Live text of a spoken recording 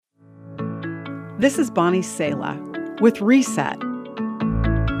This is Bonnie Sala with Reset.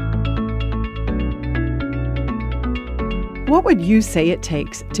 What would you say it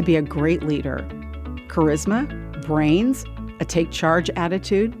takes to be a great leader? Charisma? Brains? A take-charge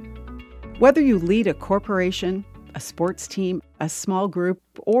attitude? Whether you lead a corporation, a sports team, a small group,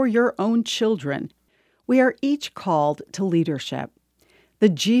 or your own children, we are each called to leadership. The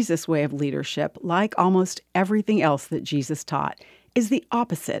Jesus way of leadership, like almost everything else that Jesus taught, is the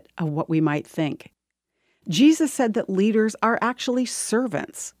opposite of what we might think. Jesus said that leaders are actually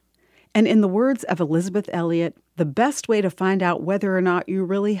servants. And in the words of Elizabeth Elliot, the best way to find out whether or not you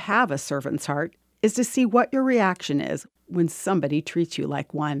really have a servant's heart is to see what your reaction is when somebody treats you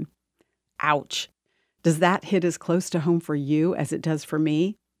like one. Ouch. Does that hit as close to home for you as it does for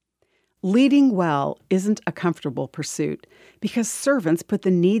me? Leading well isn't a comfortable pursuit because servants put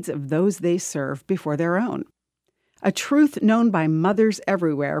the needs of those they serve before their own. A truth known by mothers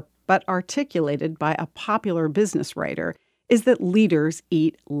everywhere, but articulated by a popular business writer, is that leaders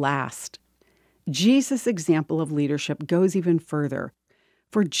eat last. Jesus' example of leadership goes even further.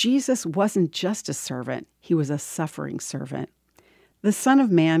 For Jesus wasn't just a servant, he was a suffering servant. The Son of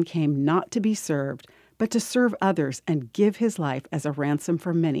Man came not to be served, but to serve others and give his life as a ransom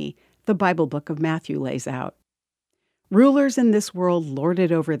for many, the Bible book of Matthew lays out. Rulers in this world lord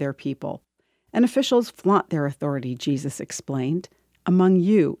it over their people, and officials flaunt their authority, Jesus explained. Among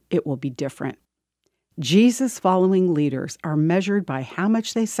you, it will be different. Jesus-following leaders are measured by how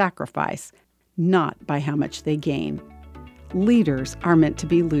much they sacrifice, not by how much they gain. Leaders are meant to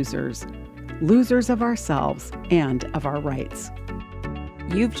be losers of ourselves and of our rights.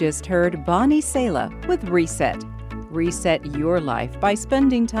 You've just heard Bonnie Sala with Reset. Reset your life by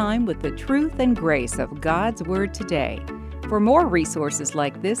spending time with the truth and grace of God's Word today. For more resources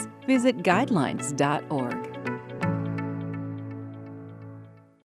like this, visit guidelines.org.